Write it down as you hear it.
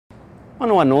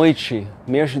Uma noite,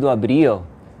 mês de abril,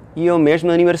 e o mês do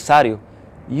meu aniversário.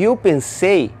 E eu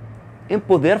pensei em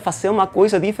poder fazer uma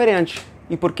coisa diferente.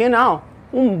 E por que não?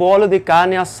 Um bolo de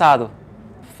carne assado.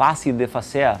 Fácil de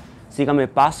fazer. Siga-me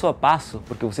passo a passo,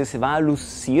 porque você se vai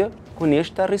aluciar com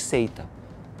esta receita.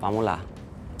 Vamos lá.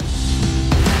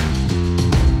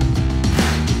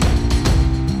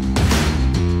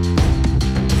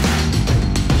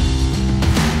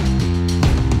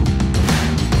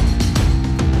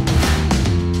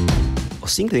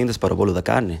 Os ingredientes para o bolo da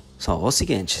carne são os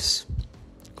seguintes.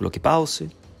 Coloque pause,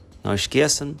 não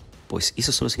esqueçam, pois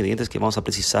esses são os ingredientes que vamos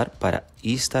precisar para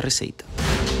esta receita.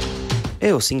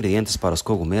 E os ingredientes para os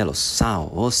cogumelos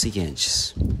são os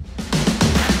seguintes.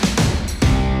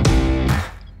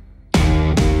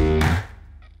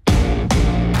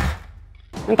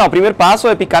 Então, o primeiro passo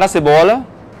é picar a cebola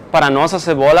para a nossa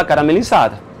cebola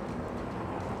caramelizada.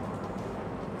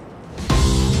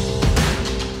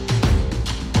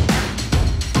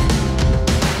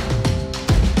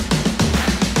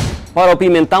 Para o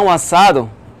pimentão assado,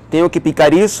 tenho que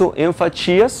picar isso em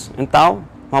fatias. Então,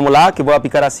 vamos lá, que vou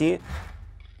picar assim.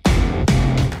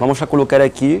 Vamos já colocar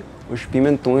aqui os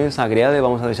pimentões na grelha.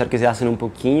 Vamos deixar que se assem um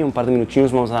pouquinho, um par de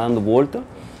minutinhos, vamos dando volta,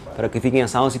 para que fiquem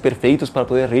assados e perfeitos para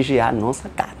poder rechear nossa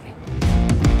carne.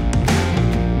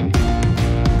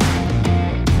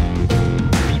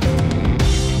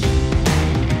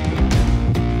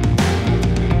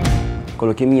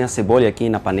 Coloquei minha cebola aqui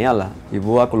na panela e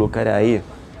vou colocar aí.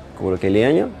 Coloquei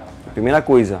lenha. Primeira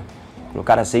coisa,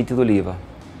 colocar azeite de oliva.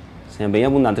 Sejam bem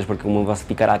abundantes, porque como vai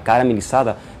ficar a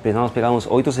caramelizada, precisamos pegar uns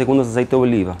 8 segundos de azeite de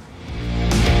oliva.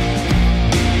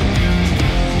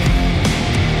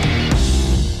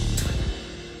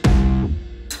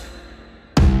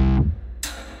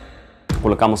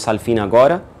 Colocamos sal fino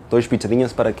agora, 2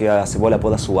 pitadinhas para que a cebola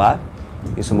possa suar.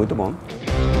 Isso é muito bom.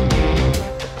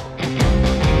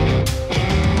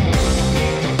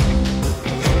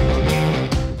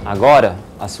 Agora,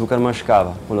 açúcar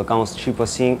mascavo. Colocamos tipo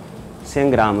assim 100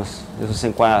 gramas. Isso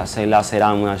sei lá,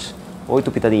 serão umas 8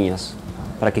 pitadinhas.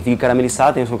 Para que fique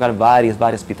caramelizado, temos que colocar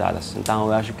várias pitadas. Então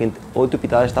eu acho que 8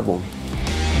 pitadas está bom.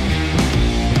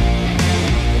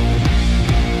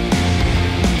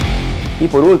 E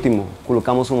por último,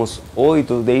 colocamos uns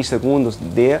 8, 10 segundos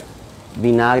de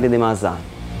vinagre de maçã.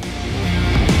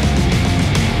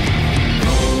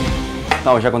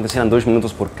 Então já aconteceram 2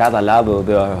 minutos por cada lado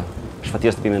as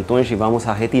fatias de pimentões e vamos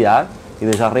a retirar e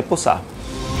deixar repousar.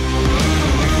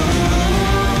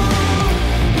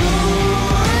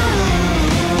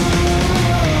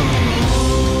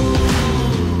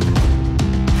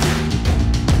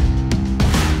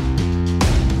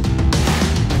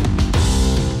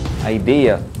 A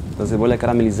ideia da cebola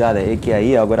caramelizada é que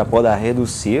aí agora pode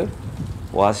reduzir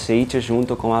o azeite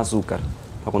junto com o açúcar.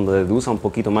 Então, quando reduza um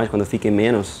pouquinho mais, quando fique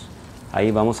menos, aí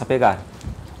vamos a pegar.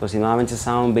 Aproximadamente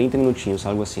são 20 minutinhos,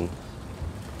 algo assim.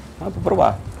 Dá para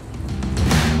provar.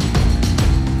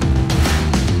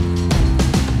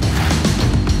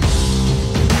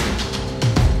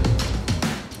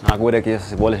 Agora que a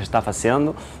cebola já está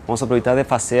fazendo, vamos aproveitar de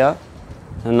fazer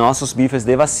nossos bifes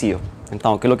de vazio.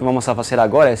 Então, aquilo que vamos a fazer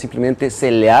agora é simplesmente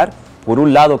selhar por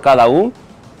um lado cada um,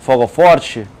 fogo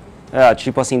forte,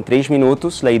 tipo assim 3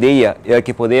 minutos. A ideia é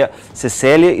que poder se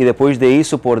selhe e depois de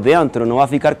isso por dentro não vai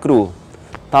ficar cru.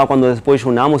 Então, quando depois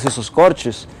unamos esses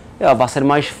cortes, vai ser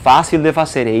mais fácil de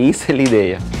fazer, e isso é a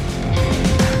ideia.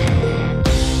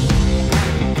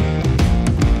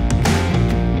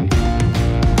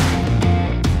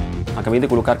 Acabei de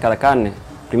colocar cada carne.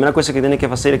 A primeira coisa que tem que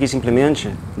fazer aqui simplesmente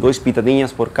 2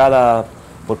 pitadinhas por cada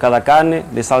carne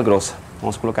de sal grossa.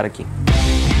 Vamos colocar aqui.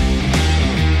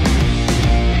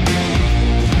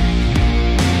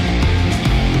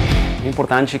 É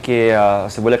importante que a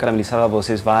cebola caramelizada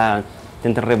vocês vão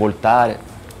tentar revoltar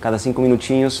cada 5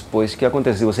 minutinhos, pois o que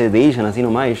acontece? Se você deixa assim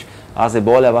mais, a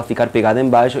cebola vai ficar pegada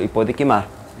embaixo e pode queimar.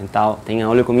 Então, tenham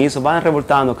olho com isso, vão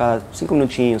revoltando cada 5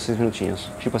 minutinhos, 6 minutinhos,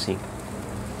 tipo assim.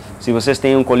 Se vocês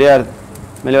têm um colher,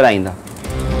 melhor ainda.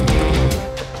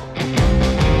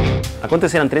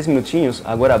 Aconteceram 3 minutinhos,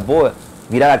 agora vou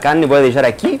virar a carne, vou deixar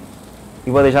aqui e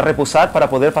vou deixar repousar para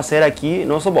poder fazer aqui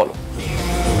nosso bolo.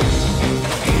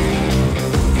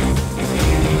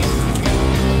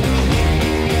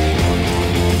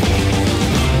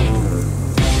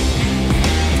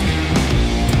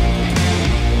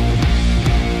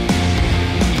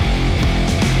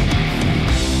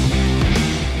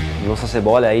 Nossa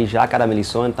cebola aí já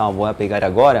caramelizou, então vou pegar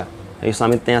agora. Aí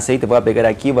somente tem azeite, vou pegar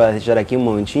aqui, vou deixar aqui um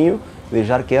momentinho,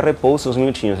 deixar que repouse uns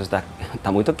minutinhos.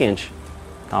 Está muito quente.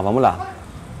 Então vamos lá.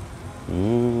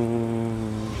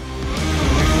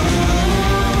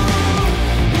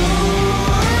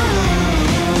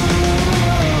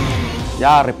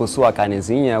 Já repousou a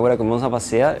carnezinha, agora que vamos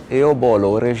fazer é o bolo,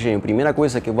 o recheio. Primeira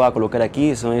coisa que eu vou colocar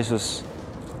aqui são esses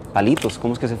palitos,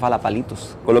 como que se fala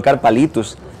palitos? Colocar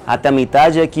palitos até a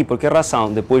metade aqui, por que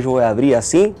razão? Depois eu vou abrir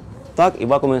assim, toc, e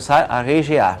vou começar a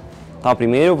rechear. Então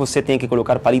primeiro você tem que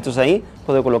colocar palitos aí,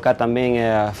 pode colocar também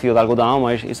fio de algodão,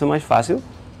 mas isso é mais fácil.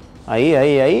 Aí,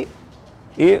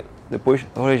 e depois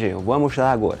o recheio. Vou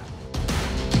mostrar agora.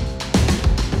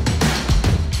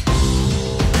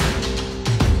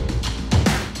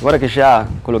 Agora que já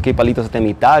coloquei palitos até a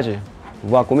metade,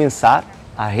 vou começar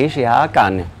a rechear a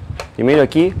carne. Primeiro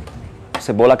aqui,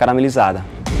 cebola caramelizada.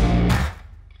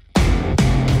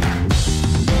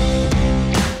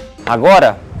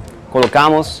 Agora,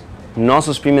 colocamos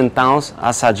nossos pimentões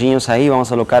assadinhos aí, vamos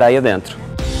colocar aí dentro.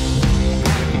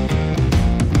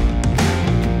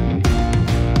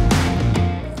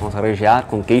 Vamos rechear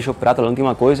com queijo prato, a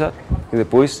última coisa, e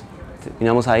depois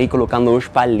terminamos aí colocando os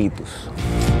palitos.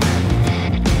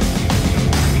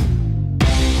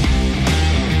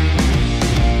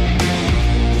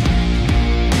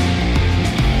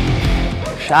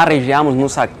 Já recheamos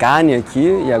nossa carne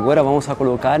aqui e agora vamos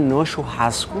colocar no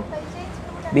churrasco.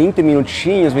 20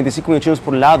 minutinhos, 25 minutinhos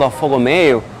por lado, a fogo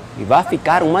meio. E vai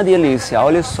ficar uma delícia,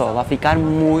 olha só, vai ficar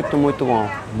muito, muito bom.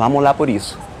 Vamos lá por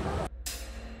isso.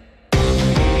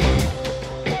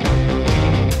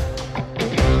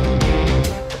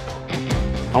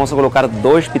 Vamos colocar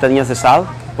 2 pitadinhas de sal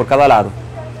por cada lado.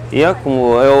 E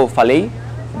como eu falei,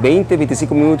 20,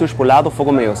 25 minutos por lado,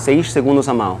 fogo meio, 6 segundos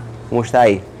a mão. Como está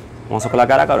aí? Vamos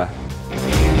colocar agora.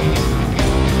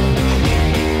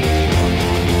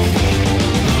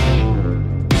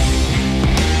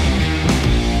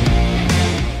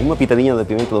 Uma pitadinha de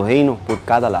pimenta do reino por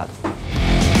cada lado.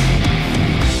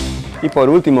 E por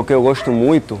último, que eu gosto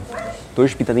muito,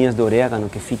 2 pitadinhas de orégano,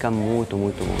 que fica muito,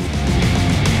 muito bom.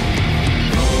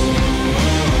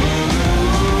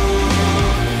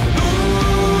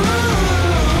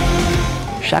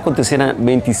 Já aconteceram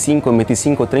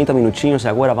 25, 30 minutinhos,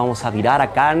 agora vamos a virar a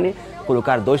carne,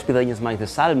 colocar 2 pitadinhas mais de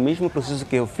sal, mesmo processo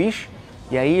que eu fiz,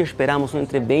 e aí esperamos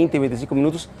entre 20 e 25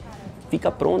 minutos,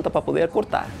 fica pronta para poder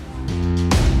cortar.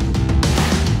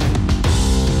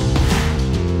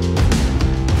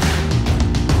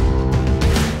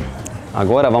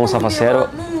 Agora vamos a fazer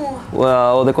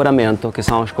o decoramento, que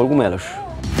são os cogumelos.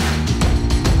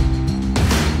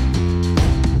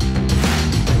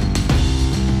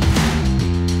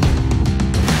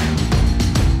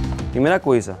 Primeira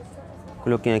coisa,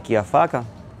 coloquem aqui a faca,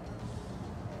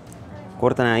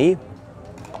 cortam aí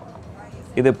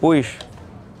e depois,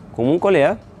 com um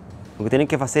colher, o que tem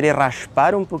que fazer é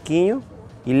raspar um pouquinho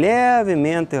e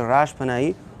levemente raspam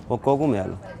aí o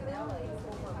cogumelo.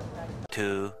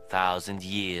 2000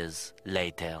 years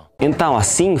later. Então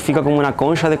assim fica como uma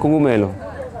concha de cogumelo.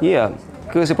 E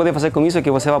o que você pode fazer com isso é que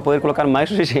você vai poder colocar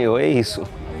mais recheio, é isso.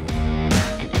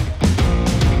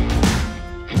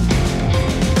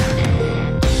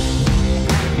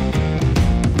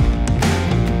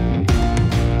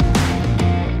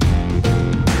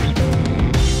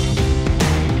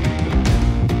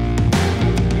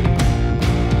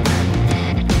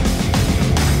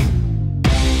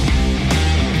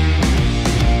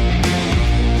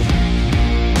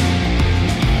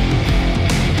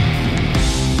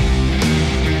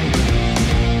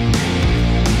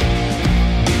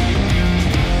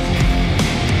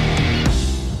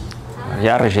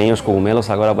 Já recheei os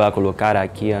cogumelos, agora vou colocar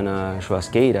aqui na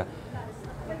churrasqueira.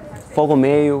 Fogo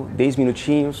meio, 10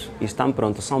 minutinhos, estão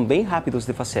prontos. São bem rápidos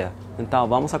de fazer. Então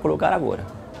vamos a colocar agora.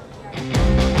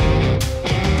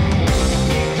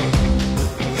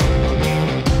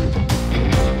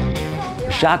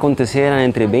 Já aconteceram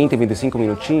entre 20 e 25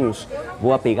 minutinhos.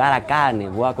 Vou pegar a carne,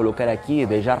 vou colocar aqui,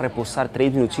 deixar repousar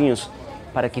 3 minutinhos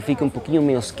para que fique um pouquinho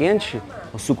menos quente,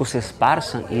 os sucos se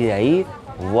esparçam e daí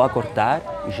vou cortar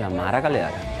e chamar a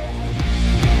galera.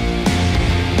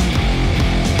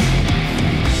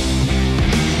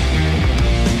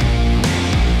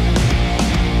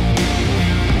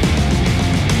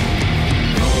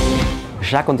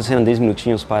 Já aconteceram 10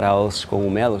 minutinhos para os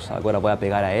cogumelos, agora vou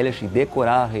pegar a eles e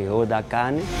decorar ao redor da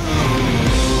carne.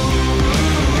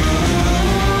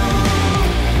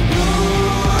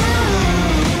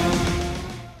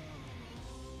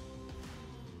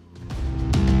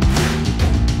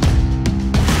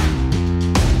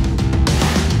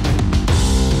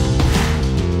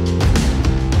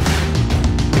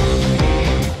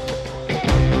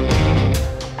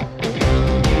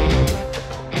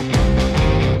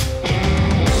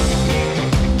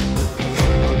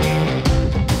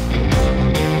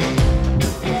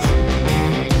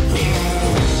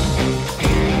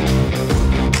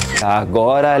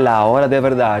 Agora é a hora de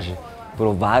verdade.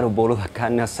 provar o bolo da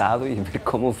carne assado e ver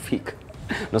como fica.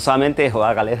 Não somente eu,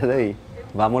 a galera daí.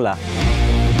 Vamos lá.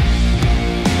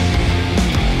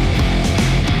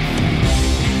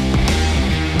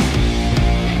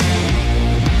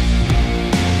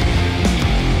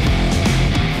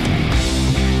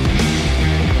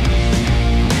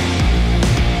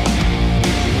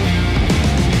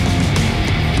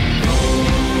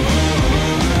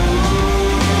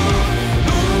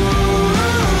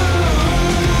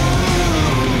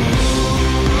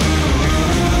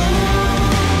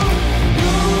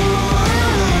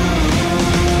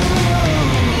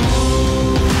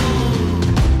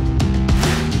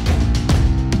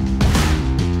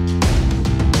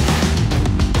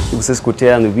 Se vocês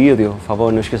curtiram o vídeo, por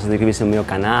favor, não esqueçam de inscrever-se no meu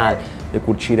canal, de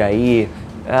curtir aí,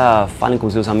 falem com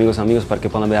seus amigos para que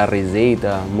possam ver a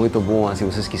receita, muito boa. Se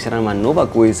vocês quiserem uma nova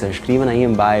coisa, escrevam aí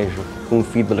embaixo um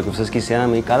feedback que vocês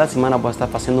quiserem e cada semana eu vou estar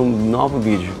fazendo um novo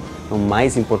vídeo. O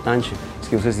mais importante é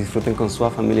que vocês desfrutem com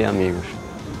sua família e amigos.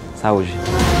 Saúde!